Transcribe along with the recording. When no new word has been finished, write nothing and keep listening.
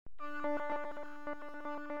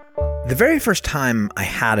The very first time I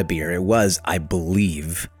had a beer, it was, I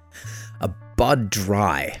believe, a Bud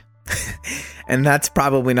Dry. And that's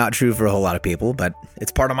probably not true for a whole lot of people, but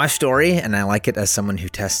it's part of my story, and I like it as someone who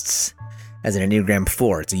tests as an Enneagram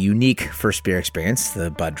 4. It's a unique first beer experience,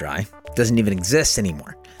 the Bud Dry. It doesn't even exist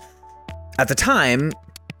anymore. At the time,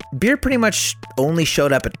 beer pretty much only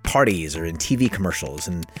showed up at parties or in TV commercials,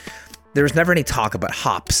 and there was never any talk about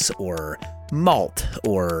hops or malt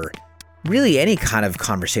or really any kind of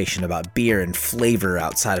conversation about beer and flavor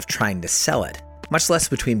outside of trying to sell it, much less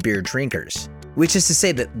between beer drinkers, which is to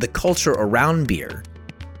say that the culture around beer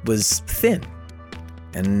was thin,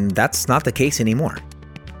 and that's not the case anymore.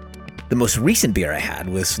 The most recent beer I had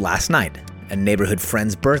was last night, a neighborhood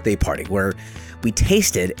friend's birthday party where we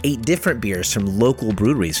tasted 8 different beers from local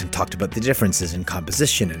breweries and talked about the differences in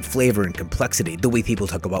composition and flavor and complexity, the way people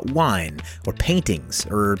talk about wine or paintings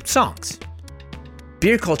or songs.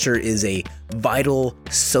 Beer culture is a vital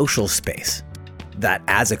social space that,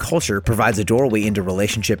 as a culture, provides a doorway into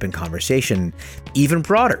relationship and conversation even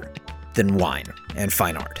broader than wine and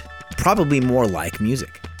fine art, probably more like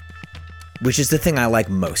music, which is the thing I like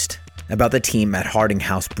most about the team at Harding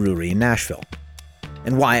House Brewery in Nashville,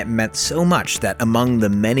 and why it meant so much that among the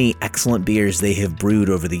many excellent beers they have brewed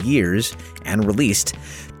over the years and released,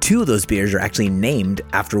 2 of those beers are actually named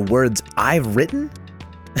after words I've written.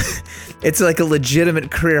 It's like a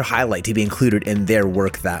legitimate career highlight to be included in their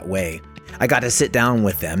work that way. I got to sit down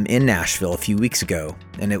with them in Nashville a few weeks ago,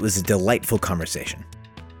 and it was a delightful conversation.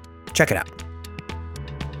 Check it out.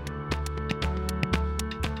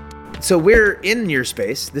 So we're in your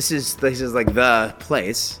space. This is like the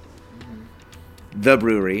place, the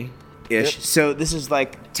brewery-ish. Yep. So this is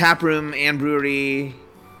like tap room and brewery.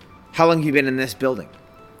 How long have you been in this building?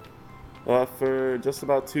 For just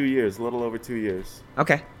about 2 years, a little over 2 years.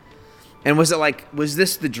 Okay. And was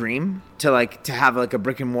this the dream to have like a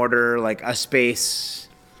brick and mortar, like a space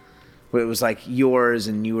where it was like yours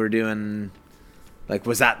and you were doing, like,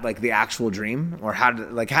 was that like the actual dream, or how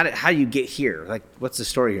do you get here? Like, what's the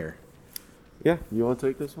story here? Yeah, you want to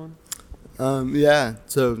take this one? Yeah.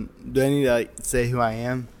 So do I need to say who I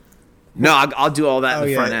am? No, I'll do all that in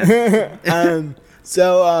the front end.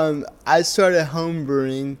 I started home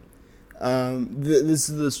brewing. This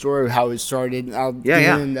is the story of how it started. I'll give it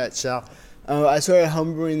in a nutshell. I started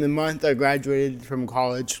homebrewing the month I graduated from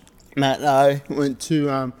college. Matt and I went to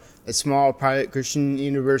a small private Christian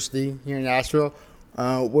university here in Nashville,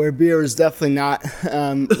 where beer is definitely not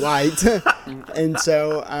light. And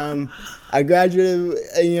so I graduated.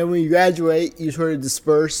 When you graduate, you sort of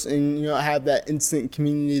disperse, and you don't have that instant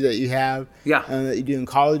community that you have that you do in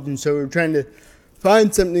college. And so we're trying to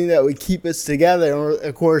find something that would keep us together. And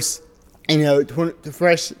of course, the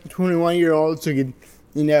fresh 21-year-olds who could,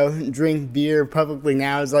 drink beer publicly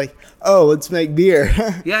now is like, oh, let's make beer.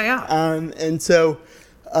 And so,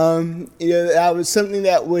 that was something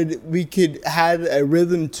that we could have a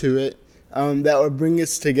rhythm to it, that would bring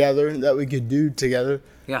us together, that we could do together.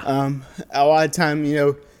 A lot of time,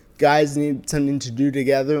 guys need something to do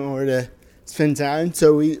together in order to spend time.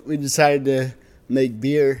 So we decided to make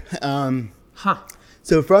beer.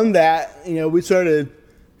 So from that, we started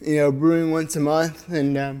brewing once a month,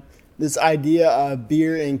 and this idea of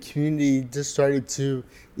beer and community just started to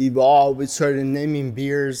evolve. We started naming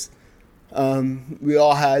beers. We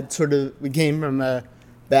all had we came from a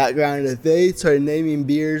background of faith, started naming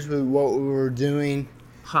beers with what we were doing,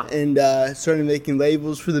 and started making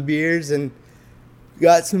labels for the beers, and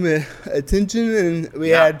got some attention, and we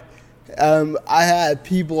had, I had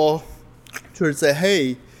people sort of say,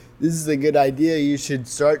 hey, this is a good idea, you should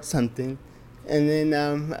start something. And then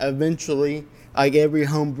eventually, like every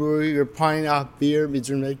home brewery, we're pouring off beer because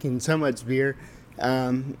we're making so much beer.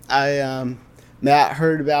 Matt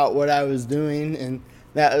heard about what I was doing, and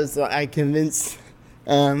I convinced,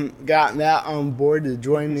 got Matt on board to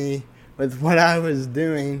join me with what I was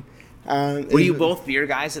doing. Were you both beer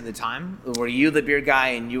guys at the time? Were you the beer guy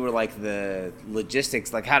and you were like the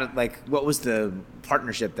logistics? Like what was the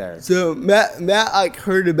partnership there? So Matt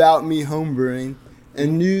heard about me homebrewing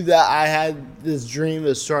and knew that I had this dream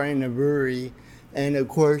of starting a brewery. And of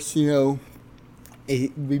course, we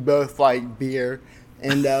both like beer,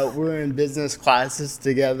 and we're in business classes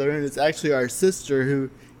together. And it's actually our sister who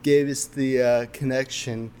gave us the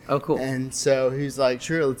connection. Oh, cool. And so he's like,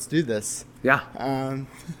 sure, let's do this. Yeah.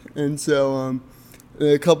 And so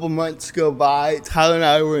a couple months go by. Tyler and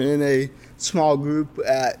I were in a small group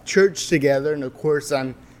at church together. And of course,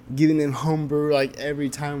 I'm giving him homebrew like every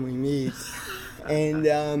time we meet. And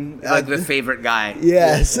like the favorite guy.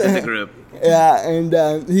 Yes. In the group. Yeah,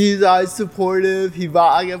 and he's always supportive. He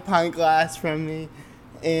bought like a pint glass from me,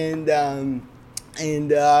 and and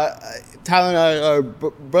Tyler and I are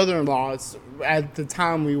brother-in-laws. At the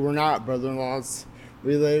time, we were not brother-in-laws.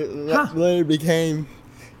 We later became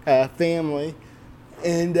family.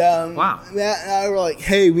 And Wow. Matt and I were like,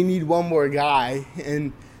 hey, we need one more guy.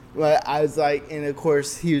 And I was like, and of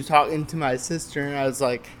course, he was talking to my sister, and I was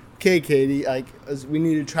like, okay, Katie, like, we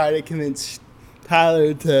need to try to convince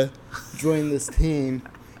Tyler to join this team.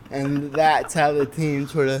 And that's how the team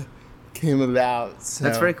sort of came about. So.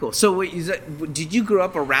 That's very cool. So, did you grow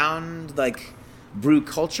up around like brew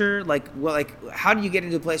culture? Like, how do you get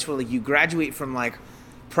into a place where like you graduate from like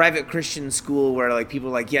private Christian school where like people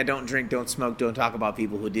are like, yeah, don't drink, don't smoke, don't talk about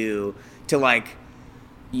people who do, to like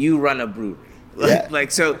you run a brewery? Yeah.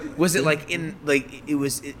 Like, so was it like it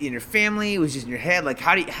was in your family? It was just in your head? Like,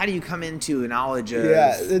 how do you come into a knowledge of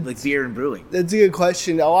like beer and brewing? That's a good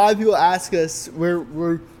question. A lot of people ask us,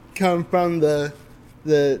 we're come from the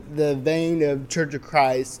vein of Church of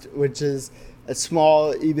Christ, which is a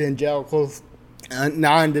small evangelical,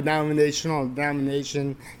 non-denominational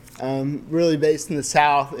denomination, really based in the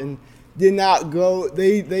South, and did not go.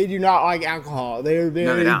 They do not like alcohol. They are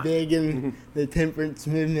very big in the temperance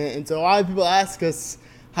movement, and so a lot of people ask us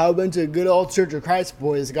how a bunch of good old Church of Christ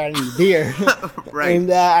boys got into beer. Right.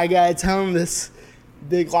 And I gotta tell them this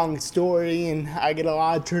big long story, and I get a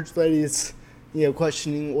lot of church ladies,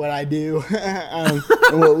 questioning what I do and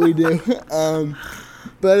what we do.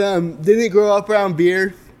 But didn't grow up around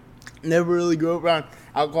beer. Never really grew up around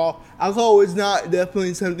alcohol. Alcohol was not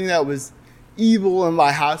definitely something that was evil in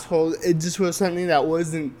my household. It just was something that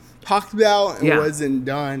wasn't talked about and wasn't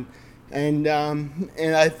done. And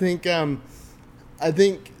I think the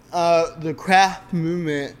craft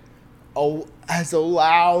movement has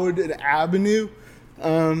allowed an avenue,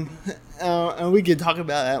 and we could talk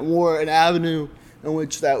about that more, an avenue in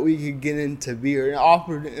which that we could get into beer, and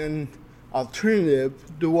offered an alternative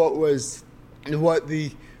to what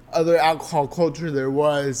the other alcohol culture there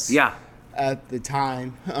was at the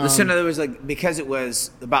time. So in other words, like, because it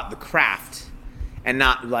was about the craft and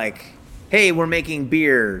not like, hey, we're making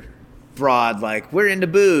beer broad, like we're into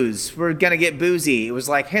booze, we're gonna get boozy. It was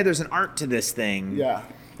like, hey, there's an art to this thing. Yeah.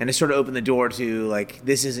 And it sort of opened the door to like,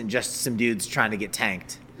 this isn't just some dudes trying to get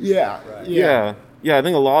tanked. Yeah. Right. Yeah. I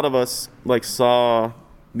think a lot of us like saw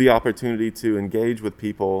the opportunity to engage with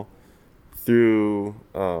people through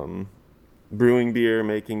brewing beer,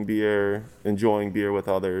 making beer, enjoying beer with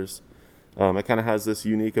others. It kind of has this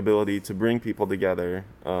unique ability to bring people together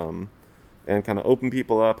and kind of open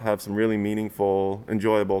people up, have some really meaningful,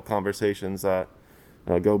 enjoyable conversations that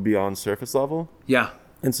go beyond surface level. Yeah.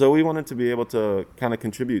 And so we wanted to be able to kind of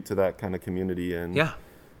contribute to that kind of community and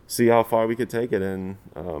see how far we could take it. And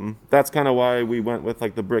that's kind of why we went with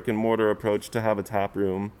like the brick and mortar approach to have a tap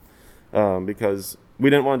room, because we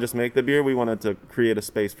didn't want to just make the beer. We wanted to create a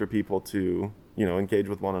space for people to, engage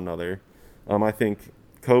with one another. I think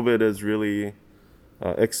COVID has really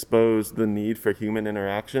exposed the need for human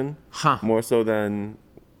interaction more so than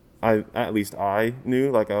at least I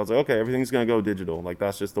knew. Like I was like, okay, everything's going to go digital. Like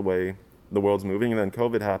that's just the way the world's moving. And then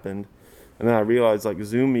COVID happened. And then I realized like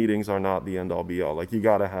Zoom meetings are not the end all be all. Like you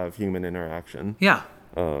got to have human interaction. Yeah.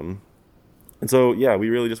 And so, we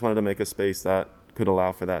really just wanted to make a space that could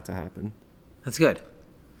allow for that to happen. That's good.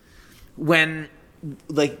 When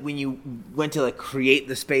you went to like create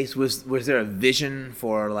the space, was there a vision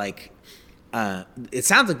for like, it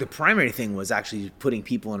sounds like the primary thing was actually putting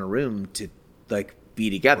people in a room to like be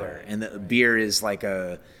together. And the beer is like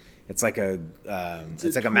it's like a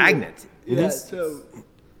magnet.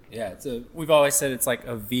 Yeah. We've always said it's like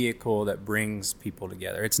a vehicle that brings people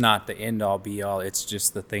together. It's not the end all be all. It's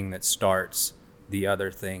just the thing that starts the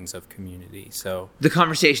other things of community. So the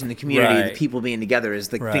conversation, the community, the people being together is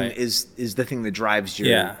the thing is the thing that drives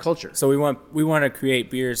your culture. So we want to create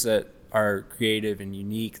beers that are creative and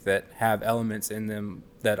unique, that have elements in them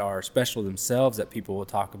that are special themselves that people will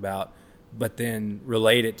talk about, but then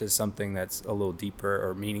relate it to something that's a little deeper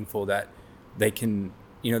or meaningful, that they can,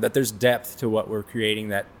 that there's depth to what we're creating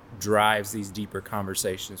that drives these deeper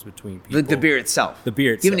conversations between people. The beer itself. The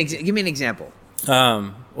beer itself. Give me an example.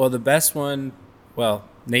 Well, the best one,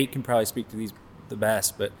 Nate can probably speak to these the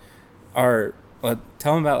best, but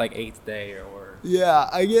tell him about like Eighth Day or. Yeah,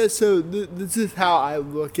 I guess so. This is how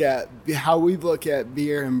we look at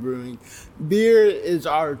beer and brewing. Beer is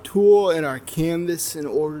our tool and our canvas in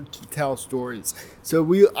order to tell stories. So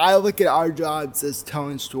I look at our jobs as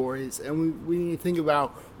telling stories, and we need to think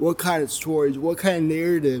about what kind of stories, what kind of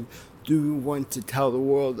narrative do we want to tell the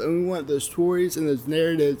world? And we want those stories and those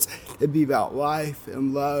narratives to be about life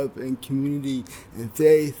and love and community and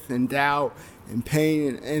faith and doubt and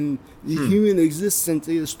pain and the human existence.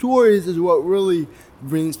 The stories is what really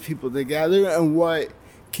brings people together and what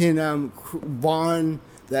can bond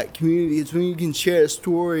that community. It's when you can share a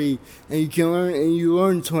story and you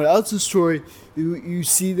learn someone else's story, you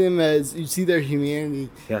see them as, you see their humanity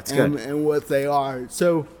and what they are.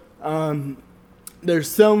 So there's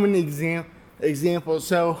so many examples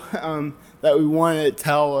that we want to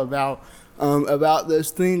tell about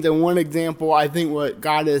those things. And one example, I think what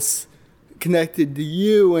got us connected to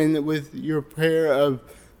you and with your prayer of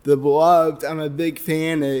the Beloved, I'm a big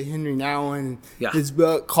fan of Henry Nouwen. Yeah. His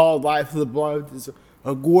book called Life of the Beloved is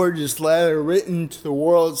a gorgeous letter written to the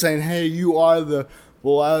world saying, hey, you are the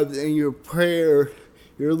beloved, and your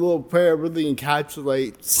little prayer really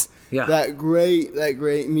encapsulates that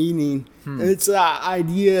great meaning. And it's that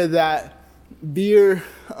idea that beer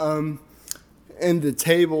and the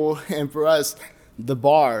table, and for us, the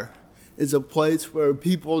bar, is a place where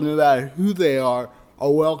people, no matter who they are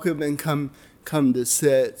welcome and come to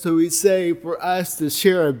sit. So we say for us to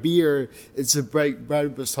share a beer is to break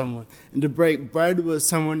bread with someone. And to break bread with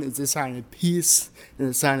someone is a sign of peace and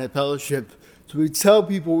a sign of fellowship. So we tell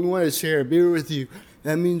people we want to share a beer with you.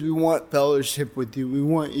 That means we want fellowship with you. We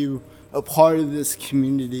want you a part of this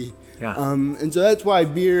community. Yeah. And so that's why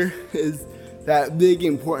beer is that big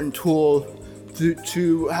important tool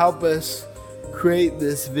to help us create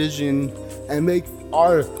this vision and make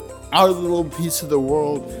our little piece of the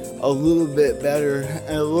world a little bit better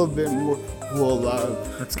and a little bit more full of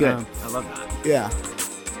love. That's good. I love that. Yeah.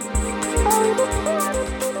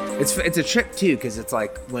 It's a trick too, because it's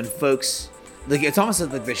like when folks, like, it's almost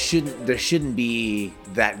like there shouldn't be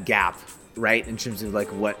that gap, right, in terms of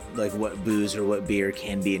what booze or what beer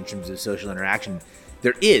can be in terms of social interaction.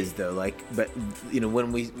 There is, though, but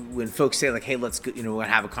when folks say hey, let's go, we'll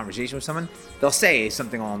have a conversation with someone, they'll say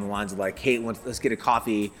something along the lines of hey, let's get a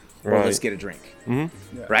coffee or let's get a drink,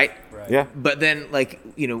 right? Yeah. But then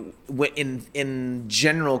in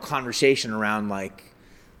general conversation around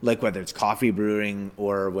whether it's coffee brewing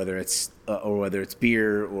or whether it's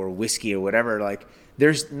beer or whiskey or whatever, there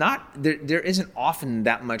isn't often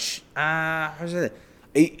that much. I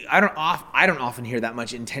don't often hear that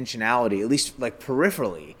much intentionality, at least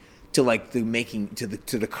peripherally, to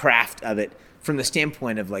the craft of it from the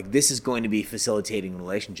standpoint of this is going to be facilitating a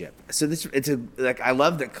relationship. So I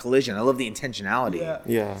love the collision. I love the intentionality.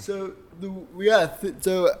 Yeah. So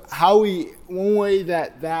one way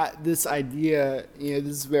that this idea, this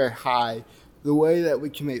is very high. The way that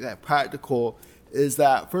we can make that practical is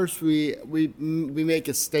that first we make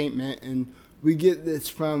a statement, and we get this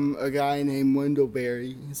from a guy named Wendell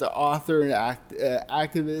Berry. He's an author and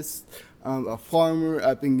activist, a farmer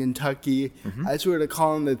up in Kentucky. Mm-hmm. I sort of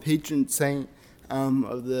call him the patron saint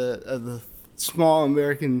of the small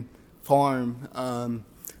American farm.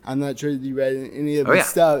 I'm not sure if you read any of his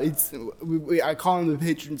stuff. I call him the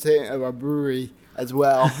patron saint of our brewery as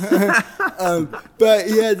well. But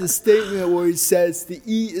he has a statement where he says to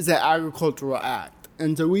eat is an agricultural act.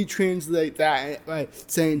 And so we translate that by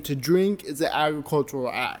saying to drink is an agricultural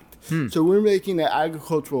act. So we're making an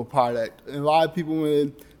agricultural product. And a lot of people,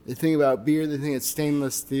 when they think about beer, they think it's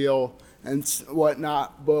stainless steel and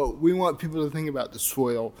whatnot. But we want people to think about the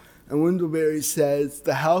soil. And Wendell Berry says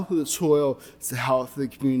the health of the soil is the health of the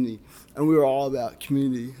community. And we're all about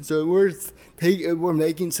community. So we're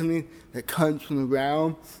making something that comes from the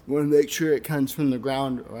ground. We want to make sure it comes from the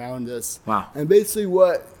ground around us. Wow. And basically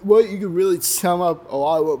what you could really sum up a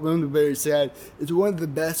lot of what Wendell Berry said is one of the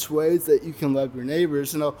best ways that you can love your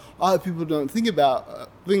neighbors. And a lot of people don't think about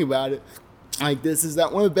it like this, is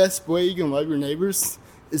that one of the best ways you can love your neighbors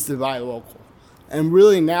is to buy local. And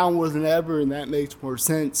really now more than ever, and that makes more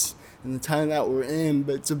sense in the time that we're in,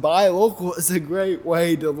 but to buy local is a great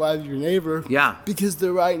way to love your neighbor. Yeah. Because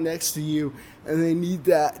they're right next to you and they need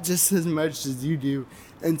that just as much as you do.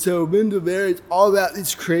 And so Wendell Berry is all about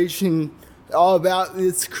this creation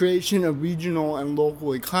of regional and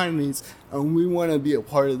local economies, and we want to be a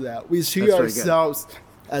part of that. We see ourselves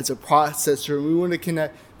as a processor, and we want to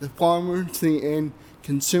connect the farmer to the end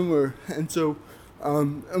consumer. And so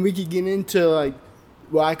and we could get into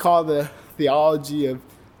what I call the theology of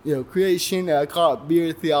creation. I call it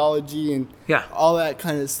beer theology and all that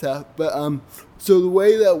kind of stuff. But so the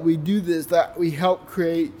way that we do this, that we help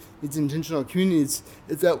create these intentional communities,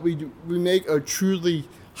 is that we make a truly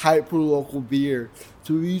hyper-local beer.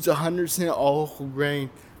 So we use 100% all local grain.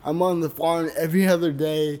 I'm on the farm every other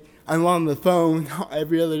day. I'm on the phone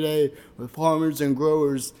every other day with farmers and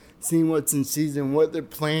growers, seeing what's in season, what they're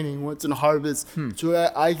planting, what's in harvest, so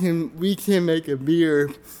that we can make a beer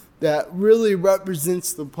that really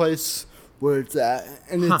represents the place where it's at.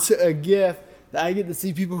 And it's a gift that I get to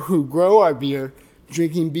see people who grow our beer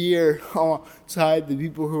drinking beer alongside the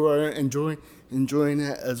people who are enjoying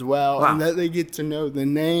it as well. Wow. And that they get to know the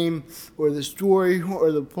name or the story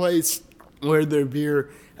or the place where their beer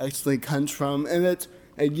actually comes from. And that's,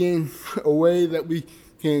 again, a way that we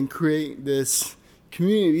can create this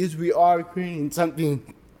community, because we are creating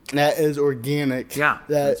something that is organic, that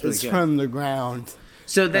is really from the ground.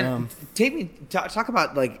 So then, talk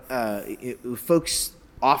about like folks.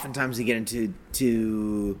 Oftentimes they get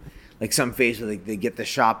into like some phase where they get the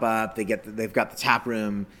shop up, they've got the tap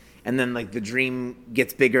room, and then like the dream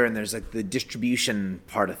gets bigger, and there's like the distribution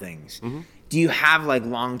part of things. Mm-hmm. Do you have like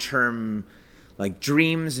long-term like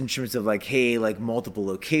dreams in terms of like, hey, like multiple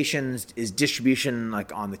locations? Is distribution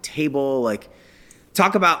like on the table? Like,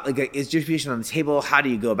 talk about like, is distribution on the table? How do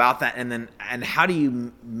you go about that? And how do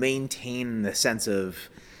you maintain the sense of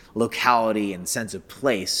locality and sense of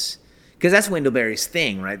place? Because that's Wendleberry's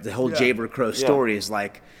thing, right? The whole Jayber Crow story is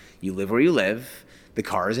like, you live where you live. The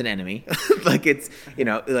car is an enemy. Like it's,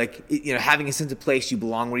 having a sense of place. You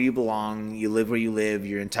belong where you belong. You live where you live.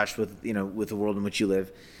 You're in touch with, with the world in which you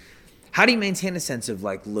live. How do you maintain a sense of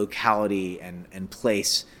like locality and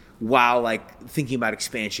place while like thinking about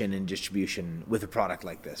expansion and distribution with a product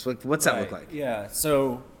like this? What's that look like? Yeah.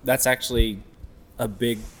 So that's actually a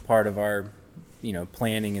big part of our,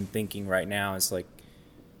 planning and thinking right now is like,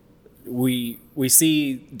 we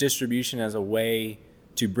see distribution as a way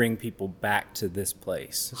to bring people back to this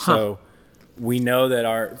place. So we know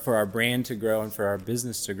that for our brand to grow and for our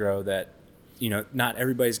business to grow, that not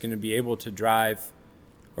everybody's going to be able to drive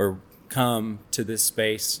or come to this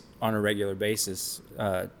space on a regular basis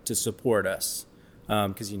to support us,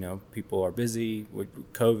 because people are busy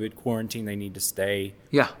with COVID quarantine. They need to stay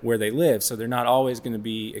where they live, so we're not always going to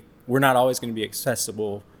be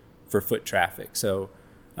accessible for foot traffic. So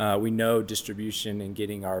we know distribution and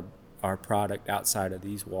getting our product outside of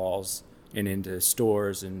these walls and into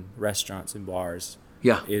stores and restaurants and bars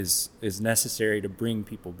is necessary to bring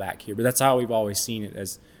people back here. But that's how we've always seen it,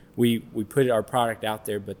 as we put our product out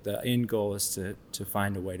there, but the end goal is to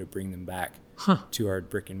find a way to bring them back to our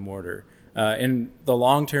brick and mortar. And the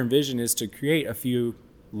long-term vision is to create a few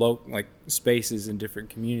spaces in different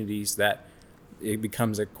communities that it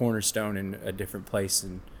becomes a cornerstone in a different place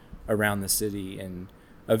and around the city. And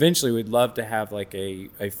eventually we'd love to have like a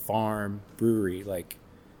farm brewery, like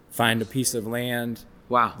find a piece of land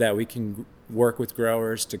that we can work with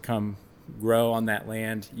growers to come grow on that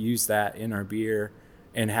land, use that in our beer,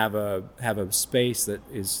 and have a space that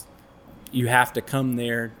is, you have to come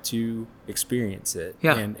there to experience it.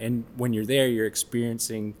 Yeah. And when you're there, you're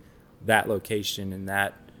experiencing that location and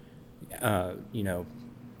that,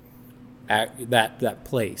 that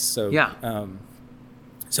place. So,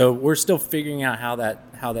 so we're still figuring out how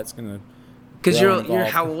that's going to. Because you're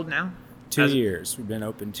how old now? 2 years. We've been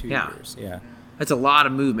open 2 years. Yeah. That's a lot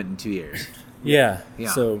of movement in 2 years. Yeah.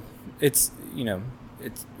 So it's,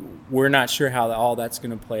 we're not sure how all that's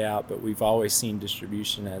going to play out, but we've always seen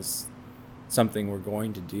distribution as something we're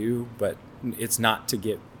going to do, but it's not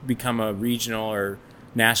to become a regional or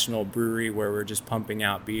national brewery where we're just pumping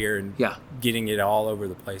out beer and getting it all over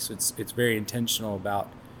the place. It's very intentional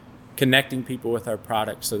about connecting people with our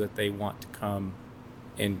product so that they want to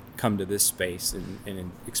come to this space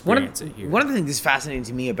and experience it here. One of the things that's fascinating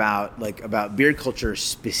to me about beer culture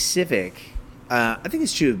specific, I think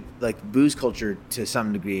it's true of like booze culture to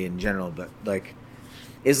some degree in general, but like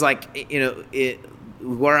is like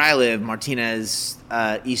where I live, Martinez,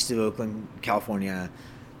 east of Oakland, California,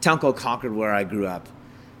 town called Concord, where I grew up.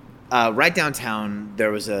 Right downtown,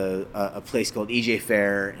 there was a place called EJ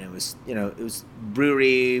Fair, and it was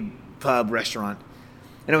brewery, pub, restaurant,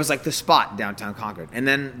 and it was like the spot downtown Concord. And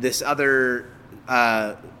then this other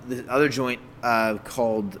joint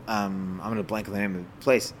called I'm gonna blank on the name of the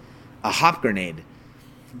place, a Hop Grenade,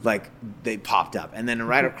 like they popped up, and then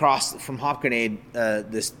right across from Hop Grenade,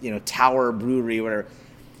 this Tower Brewery or whatever,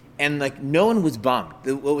 and like no one was bummed.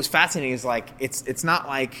 What was fascinating is like it's not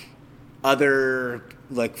like other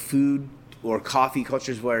like food or coffee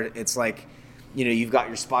cultures where it's like, you've got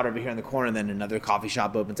your spot over here in the corner and then another coffee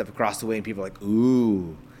shop opens up across the way and people are like,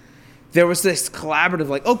 ooh. There was this collaborative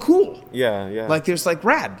like, oh, cool. Yeah. Like there's like,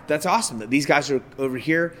 rad. That's awesome that these guys are over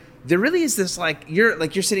here. There really is this like, you're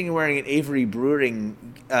sitting and wearing an Avery Brewing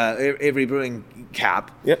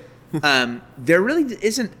cap. Yep. There really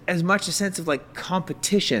isn't as much a sense of like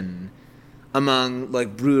competition among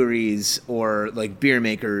like breweries or like beer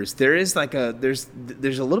makers. There is like there's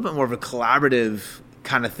a little bit more of a collaborative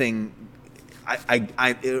kind of thing.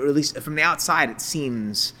 I or at least from the outside, it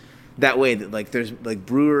seems that way, that like there's like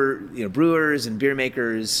brewers and beer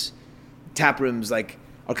makers, tap rooms like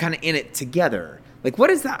are kind of in it together. Like what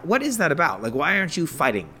is that about? Like why aren't you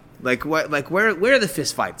fighting? Like what? Like where are the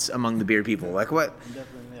fist fights among the beer people? Like what?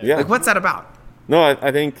 Yeah. Like what's that about? No,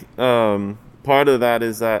 I think part of that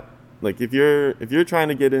is that like if you're trying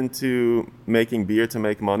to get into making beer to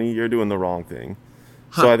make money, you're doing the wrong thing.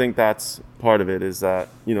 Huh. So I think that's part of it, is that,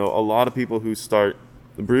 you know, a lot of people who start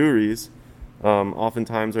breweries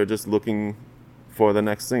oftentimes are just looking for the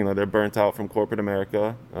next thing. Like they're burnt out from corporate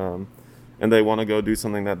America, and they want to go do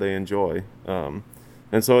something that they enjoy. And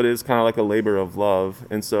so it is kind of like a labor of love.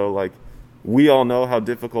 And so like we all know how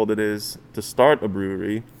difficult it is to start a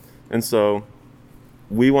brewery. And so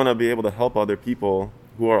we want to be able to help other people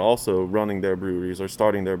who are also running their breweries or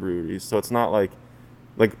starting their breweries. So it's not like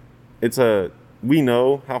we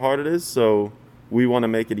know how hard it is, so we want to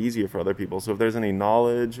make it easier for other people. So if there's any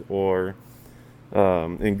knowledge or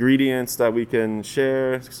ingredients that we can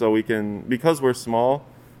share, so we can, because we're small,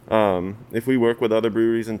 if we work with other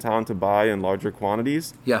breweries in town to buy in larger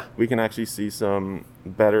quantities, we can actually see some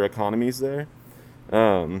better economies there.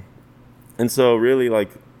 And so really, like,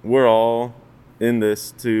 we're all in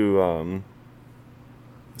this to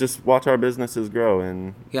just watch our businesses grow,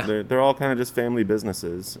 and they're all kind of just family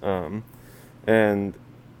businesses. And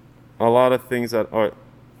a lot of things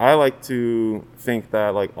I like to think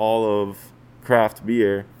that like all of craft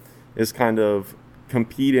beer is kind of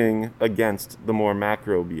competing against the more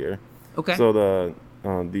macro beer. Okay. So the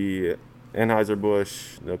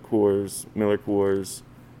Anheuser-Busch, the Coors, Miller Coors.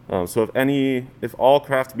 So if all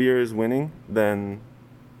craft beer is winning, then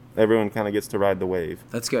everyone kind of gets to ride the wave.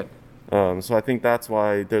 That's good. So I think that's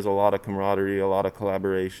why there's a lot of camaraderie, a lot of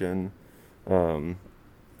collaboration.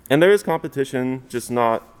 And there is competition, just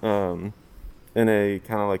not in a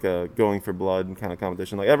kind of like a going for blood kind of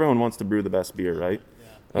competition. Like everyone wants to brew the best beer, right?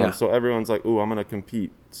 So everyone's like, ooh, I'm going to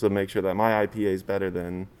compete to make sure that my IPA is better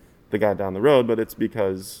than the guy down the road. But it's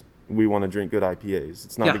because we want to drink good IPAs.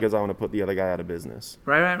 It's not because I want to put the other guy out of business.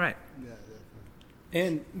 Right. Yeah,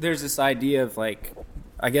 and there's this idea of like,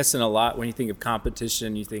 I guess in a lot, when you think of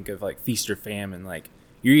competition, you think of like feast or famine. Like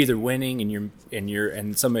you're either winning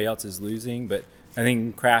and somebody else is losing. But I think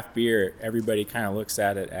in craft beer, everybody kind of looks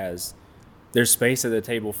at it as there's space at the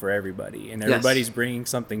table for everybody, and everybody's bringing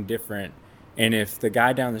something different. And if the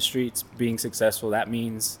guy down the street's being successful, that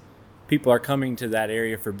means people are coming to that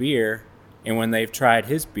area for beer. And when they've tried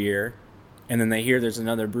his beer, and then they hear there's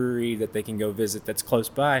another brewery that they can go visit that's close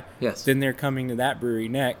by, then they're coming to that brewery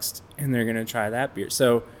next, and they're going to try that beer.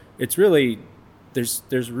 So it's really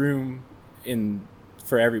there's room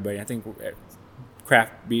for everybody. I think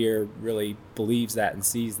craft beer really believes that and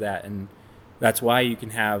sees that, and that's why you can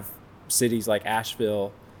have cities like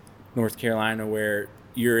Asheville, North Carolina, where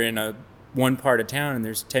you're in one part of town and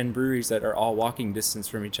there's 10 breweries that are all walking distance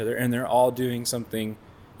from each other, and they're all doing something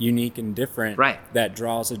unique and different that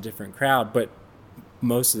draws a different crowd. But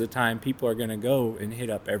most of the time people are going to go and hit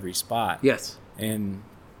up every spot. And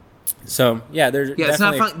so there's it's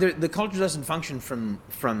not the culture doesn't function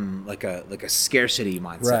from like a scarcity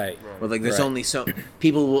mindset, right? Where like there's only so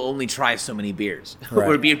people will only try so many beers.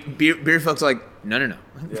 Where beer folks are like no,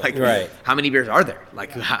 like how many beers are there?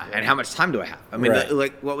 Like and how much time do I have? I mean,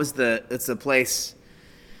 like what was it's a place.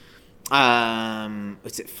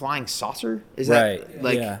 Is it Flying Saucer? Is that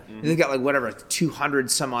like they've got like whatever 200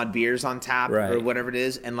 some odd beers on tap or whatever it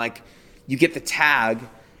is, and like you get the tag.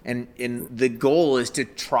 And the goal is to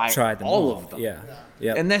try them all of them.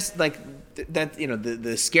 And that's like that, you know,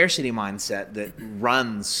 the scarcity mindset that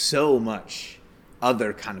runs so much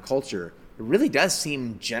other kind of culture. It really does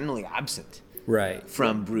seem generally absent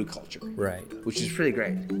from brew culture, which is pretty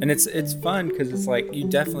great. And it's fun because it's like you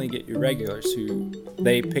definitely get your regulars who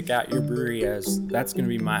they pick out your brewery as that's going to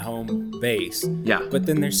be my home base. But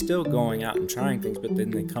then they're still going out and trying things, but then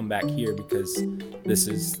they come back here because this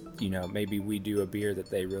is, you know, maybe we do a beer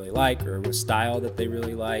that they really like or a style that they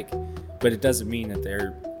really like, but it doesn't mean that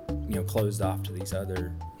they're, you know, closed off to these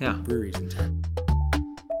other breweries in town.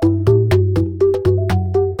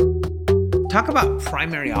 Talk about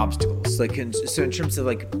primary obstacles, like so in terms of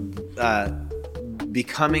like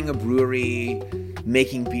becoming a brewery,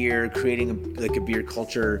 making beer, creating a beer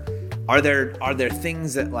culture. Are there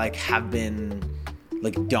things that like have been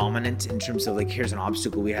like dominant in terms of like here's an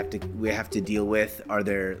obstacle we have to deal with? Are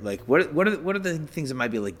there like what are the things that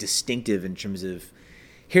might be like distinctive in terms of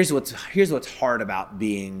here's what's hard about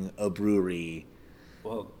being a brewery?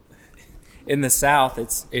 Well, in the South,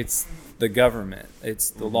 it's the government, it's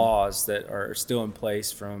the laws that are still in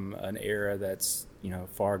place from an era that's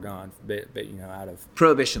far gone, but out of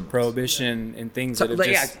prohibition and things so, that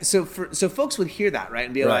have just... So folks would hear that, right,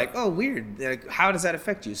 and be like, "Oh, weird. Like, how does that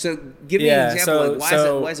affect you?" So give me an example.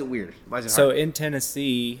 Why is it weird? Why is it hard? So in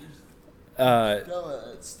Tennessee, study.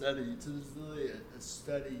 So there's really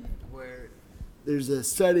a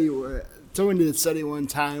study where someone did a study one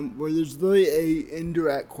time where there's really a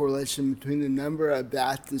indirect correlation between the number of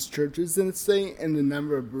Baptist churches in the state and the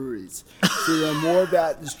number of breweries. So the more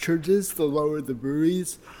Baptist churches, the lower the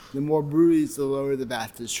breweries. The more breweries, the lower the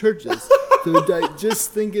Baptist churches. So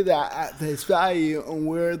just think of that at face value and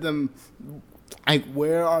where are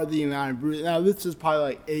the amount of breweries? Now this is probably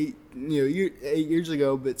like 8 years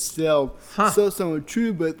ago, but still somewhat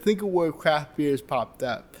true. But think of where craft beer has popped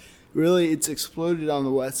up. Really, it's exploded on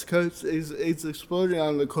the West Coast. It's exploded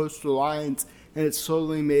on the coastal lines, and it's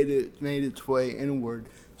slowly made its way inward.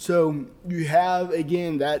 So you have,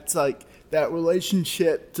 again, that's like that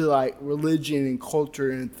relationship to like religion and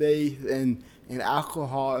culture and faith and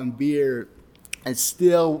alcohol and beer is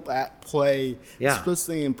still at play,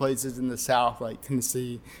 especially in places in the South like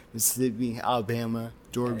Tennessee, Mississippi, Alabama,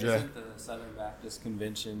 Georgia. Isn't the Southern Baptist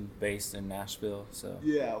Convention based in Nashville? So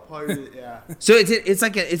part of it, So it's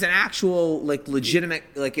like it's an actual like legitimate,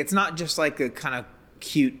 like it's not just like a kind of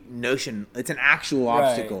cute notion. It's an actual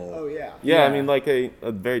obstacle. Oh yeah. I mean, like a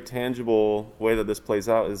very tangible way that this plays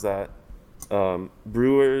out is that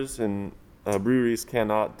brewers and breweries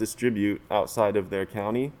cannot distribute outside of their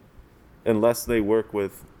county unless they work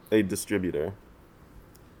with a distributor,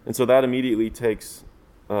 and so that immediately takes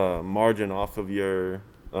margin off of your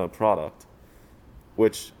product,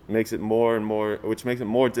 which makes it more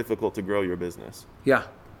difficult to grow your business. Yeah.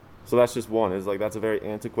 So that's just one. It's like that's a very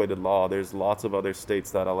antiquated law. There's lots of other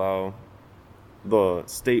states that allow the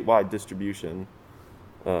statewide distribution.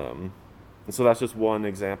 And so that's just one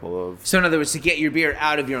example of... So in other words, to get your beer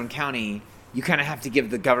out of your own county, you kind of have to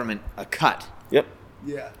give the government a cut. Yep.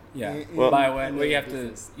 Yeah. Well, you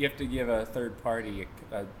have to give a third party,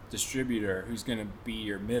 a distributor, who's going to be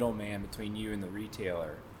your middleman between you and the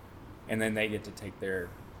retailer, and then they get to take their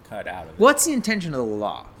cut out of it. What's the intention of the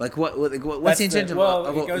law? Like what's the intention?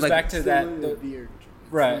 It goes back to that.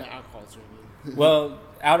 Right. Well,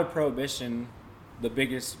 out of Prohibition, the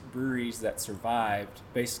biggest breweries that survived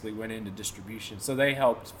basically went into distribution. So they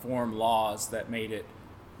helped form laws that made it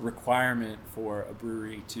requirement for a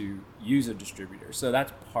brewery to use a distributor. So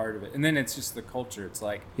that's part of it. And then it's just the culture. It's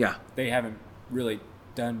like they haven't really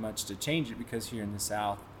done much to change it because here in the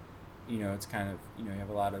South, it's kind of, you have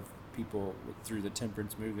a lot of people through the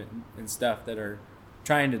temperance movement and stuff that are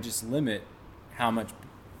trying to just limit how much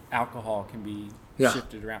alcohol can be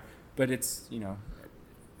shifted around. But it's,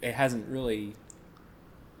 it hasn't really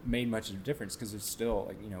made much of a difference because it's still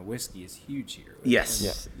like, whiskey is huge here.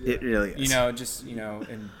 Yes, it really is.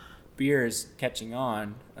 And beer is catching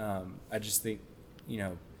on. I just think,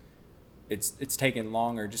 it's taken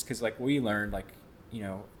longer just because like we learned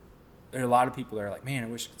there are a lot of people that are like, man, I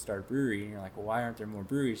wish I could start a brewery. And you're like, well, why aren't there more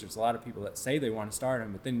breweries? There's a lot of people that say they want to start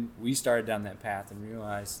them, but then we started down that path and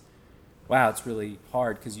realized, wow, it's really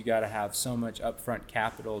hard because you got to have so much upfront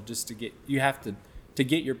capital just to get, to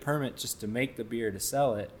get your permit just to make the beer to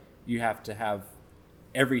sell it. You have to have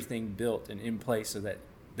everything built and in place so that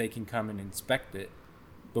they can come and inspect it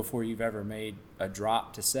before you've ever made a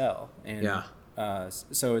drop to sell. And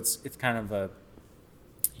so it's kind of a,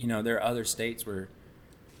 there are other states where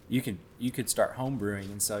you could start home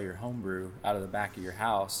brewing and sell your home brew out of the back of your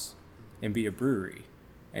house and be a brewery.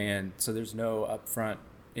 And so there's no upfront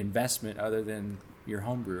investment other than your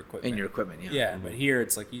home brew equipment. And your equipment, Yeah, but here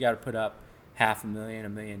it's like you got to put up $500,000,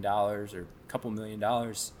 $1 million, or a couple $1 million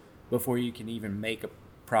before you can even make a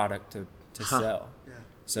product to sell. Yeah.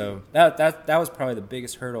 So that was probably the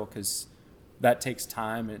biggest hurdle because that takes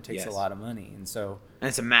time and it takes a lot of money, and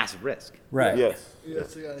it's a massive risk. Right. Yes. You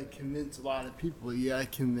also got to convince a lot of people. You got to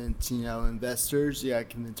convince, investors. You got to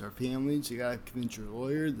convince our families. You got to convince your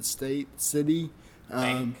lawyer, the state, the city,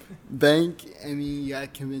 bank. I mean, you got to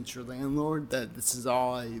convince your landlord that this is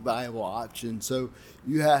all a viable option. So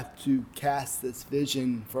you have to cast this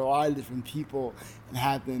vision for a lot of different people and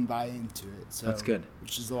have them buy into it. So that's good.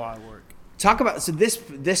 Which is a lot of work. Talk about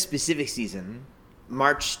this specific season.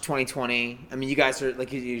 March 2020. I mean, you guys are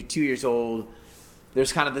like you're 2 years old.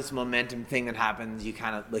 There's kind of this momentum thing that happens. You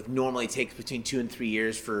kind of like normally takes between 2 and 3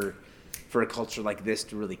 years for a culture like this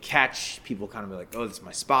to really catch. People kind of be like, "Oh, this is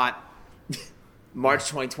my spot." March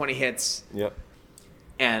 2020 hits. Yep.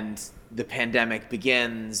 And the pandemic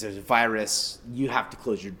begins. There's a virus. You have to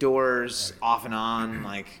close your doors off and on.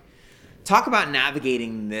 Like, talk about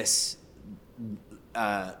navigating this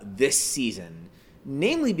season.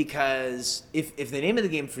 Namely because if the name of the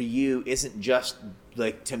game for you isn't just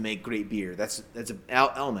like to make great beer, that's an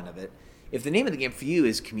element of it. If the name of the game for you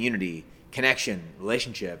is community, connection,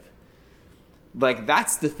 relationship, like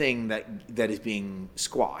that's the thing that is being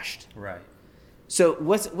squashed. Right. So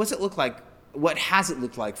what's it look like? What has it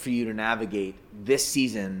looked like for you to navigate this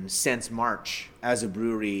season since March as a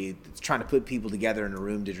brewery that's trying to put people together in a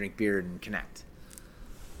room to drink beer and connect?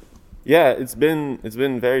 Yeah, it's been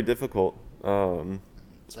very difficult.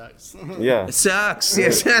 Sucks. Yeah. It sucks.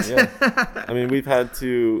 Yes. Yeah. I mean, we've had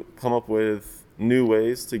to come up with new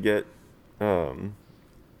ways to get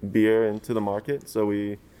beer into the market.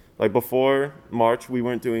 So before March, we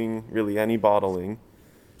weren't doing really any bottling.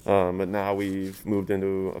 But now we've moved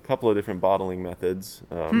into a couple of different bottling methods.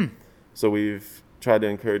 So we've tried to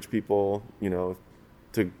encourage people,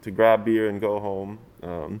 to grab beer and go home,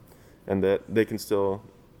 and that they can still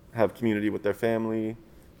have community with their family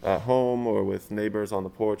at home or with neighbors on the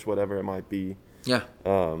porch, whatever it might be. Yeah.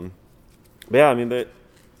 But yeah, I mean,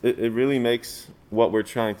 it really makes what we're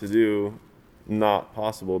trying to do not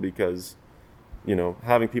possible because,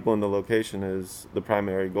 having people in the location is the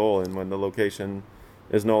primary goal. And when the location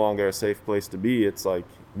is no longer a safe place to be, it's like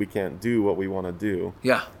we can't do what we want to do.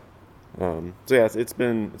 Yeah. So yeah, it's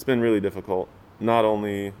been really difficult, not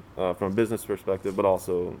only from a business perspective, but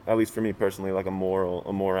also, at least for me personally, like a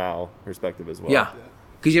morale perspective as well. Yeah.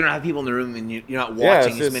 Because you don't have people in the room and you're not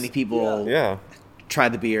watching as many people try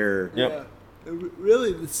the beer. Yep. Yeah.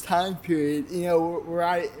 Really, this time period,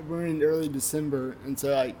 we're in early December, and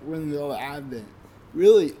so like we're in the middle of Advent.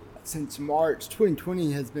 Really, since March,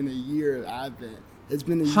 2020 has been a year of Advent. It's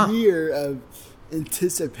been a year of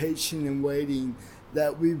anticipation and waiting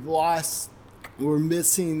that we've lost. We're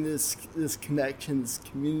missing this connection, this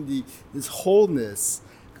community, this wholeness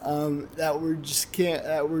that we're just can't.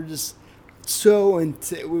 That we're just so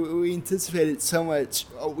we anticipate it so much.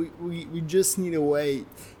 We just need to wait.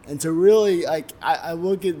 And so really, like I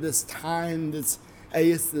look at this time, this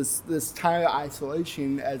time of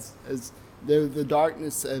isolation as the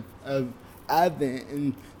darkness of Advent,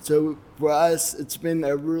 and so for us, it's been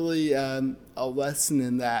a really a lesson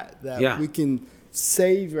in that we can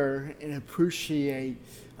savor and appreciate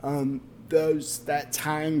that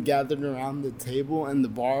time gathered around the table and the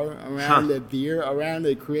bar, around the beer, around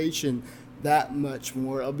the creation, that much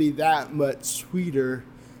more. It'll be that much sweeter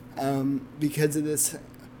because of this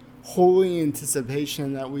holy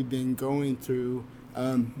anticipation that we've been going through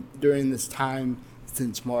during this time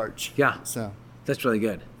since March. Yeah. So that's really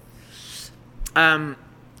good.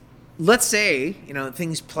 Let's say,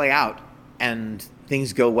 things play out and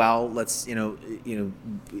things go well. Let's,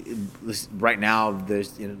 right now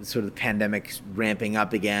there's, sort of the pandemic ramping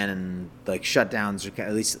up again and like shutdowns, or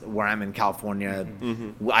at least where I'm in California.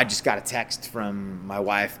 Mm-hmm. I just got a text from my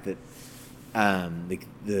wife that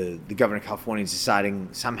the governor of California is deciding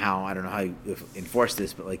somehow, I don't know how you enforce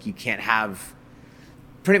this, but like you can't have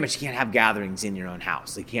gatherings in your own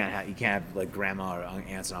house. Like you can't have like grandma or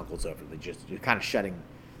aunts and uncles over. You're kind of shutting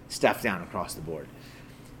stuff down across the board.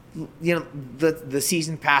 The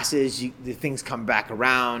season passes, the things come back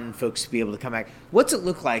around, folks be able to come back. What's it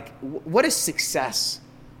look like? What does success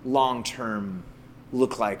long term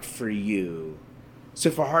look like for you?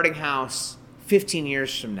 So for Harding House, 15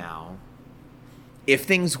 years from now, if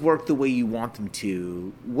things work the way you want them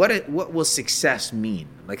to, what will success mean?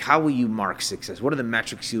 Like, how will you mark success? What are the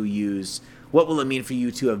metrics you'll use? What will it mean for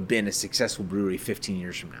you to have been a successful brewery 15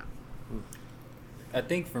 years from now? I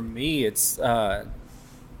think for me, it's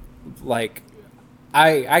like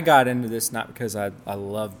I got into this not because I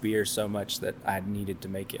love beer so much that I needed to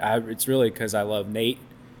make it. It's really because I love Nate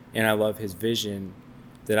and I love his vision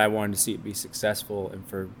that I wanted to see it be successful.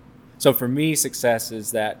 So for me, success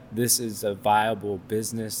is that this is a viable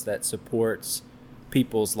business that supports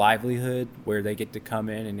people's livelihood, where they get to come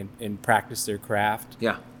in and practice their craft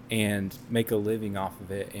and make a living off of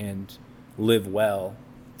it and live well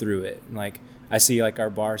through it. And like I see like our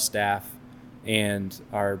bar staff and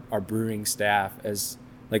our brewing staff as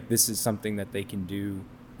like this is something that they can do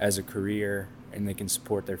as a career and they can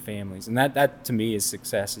support their families. And that to me is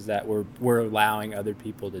success, is that we're allowing other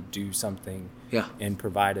people to do something and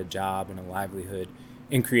provide a job and a livelihood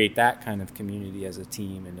and create that kind of community as a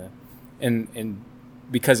team. And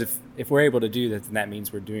because if we're able to do that, then that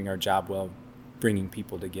means we're doing our job well, bringing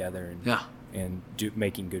people together and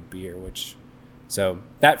making good beer, so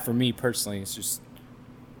that for me personally is just,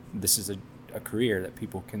 this is a career that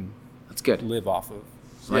people can live off of.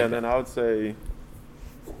 And then I would say,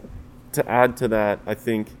 to add to that, I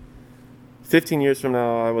think 15 years from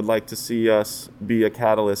now, I would like to see us be a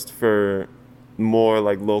catalyst for more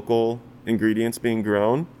like local ingredients being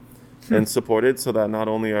grown. and supported, so that not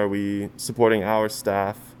only are we supporting our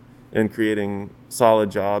staff and creating solid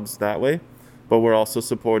jobs that way, but we're also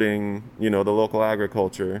supporting, the local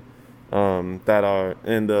agriculture that are,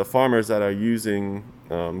 and the farmers that are using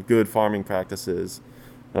good farming practices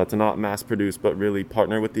to not mass produce, but really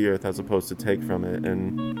partner with the earth as opposed to take from it.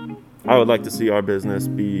 And I would like to see our business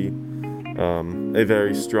be a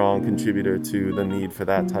very strong contributor to the need for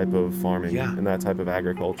that type of farming and that type of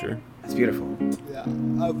agriculture. That's beautiful. Yeah,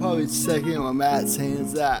 I'll probably second what Matt's saying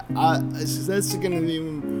is that that's going to be,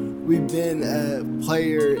 we've been a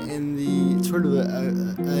player in the sort of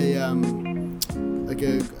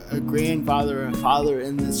a grandfather or a father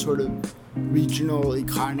in this sort of regional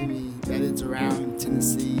economy that is around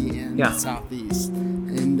Tennessee and the Southeast.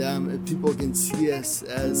 And if people can see us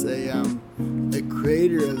as a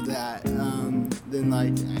creator of that, then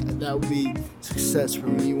that would be success for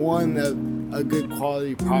me. One, a good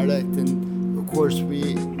quality product, and of course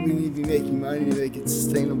we need to be making money to make it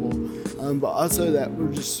sustainable. But also that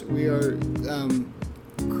we are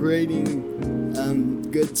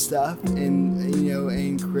creating good stuff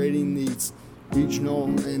and creating these regional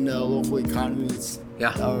and local economies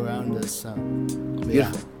around us. So,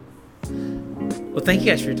 beautiful. Well, thank you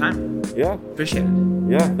guys for your time. Yeah. Appreciate it.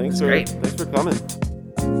 Yeah, thanks for coming.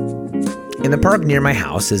 In the park near my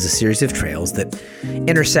house is a series of trails that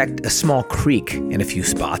intersect a small creek in a few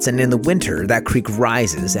spots, and in the winter, that creek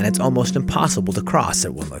rises and it's almost impossible to cross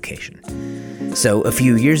at one location. So a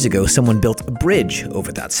few years ago, someone built a bridge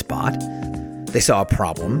over that spot. They saw a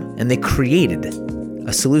problem and they created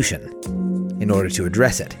a solution in order to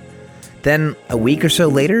address it. Then a week or so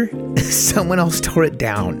later, someone else tore it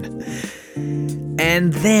down.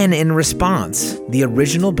 And then in response, the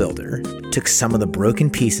original builder took some of the broken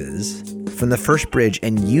pieces from the first bridge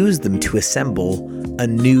and used them to assemble a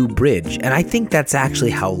new bridge. And I think that's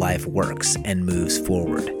actually how life works and moves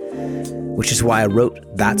forward, which is why I wrote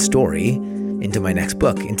that story into my next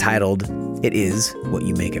book entitled It Is What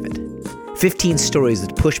You Make of It. 15 stories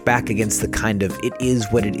that push back against the kind of it is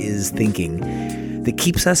what it is thinking that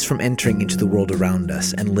keeps us from entering into the world around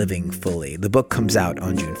us and living fully. The book comes out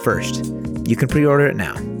on June 1st. You can pre-order it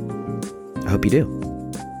now. I hope you do.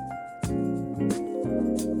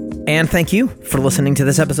 And thank you for listening to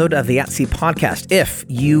this episode of the At Sea Podcast. If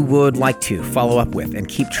you would like to follow up with and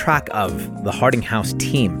keep track of the Harding House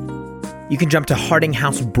team, you can jump to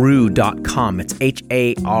hardinghousebrew.com. It's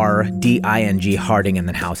Harding, Harding, and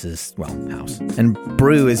then house is, house. And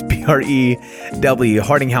brew is BREW,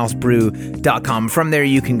 hardinghousebrew.com. From there,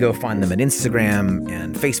 you can go find them at Instagram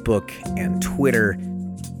and Facebook and Twitter.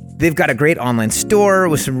 They've got a great online store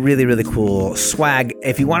with some really, really cool swag.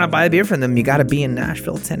 If you want to buy a beer from them, you got to be in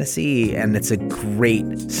Nashville, Tennessee, and it's a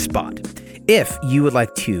great spot. If you would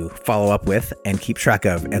like to follow up with and keep track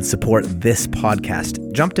of and support this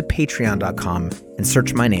podcast, jump to patreon.com and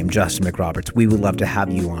search my name, Justin McRoberts. We would love to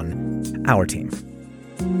have you on our team.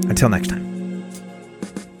 Until next time.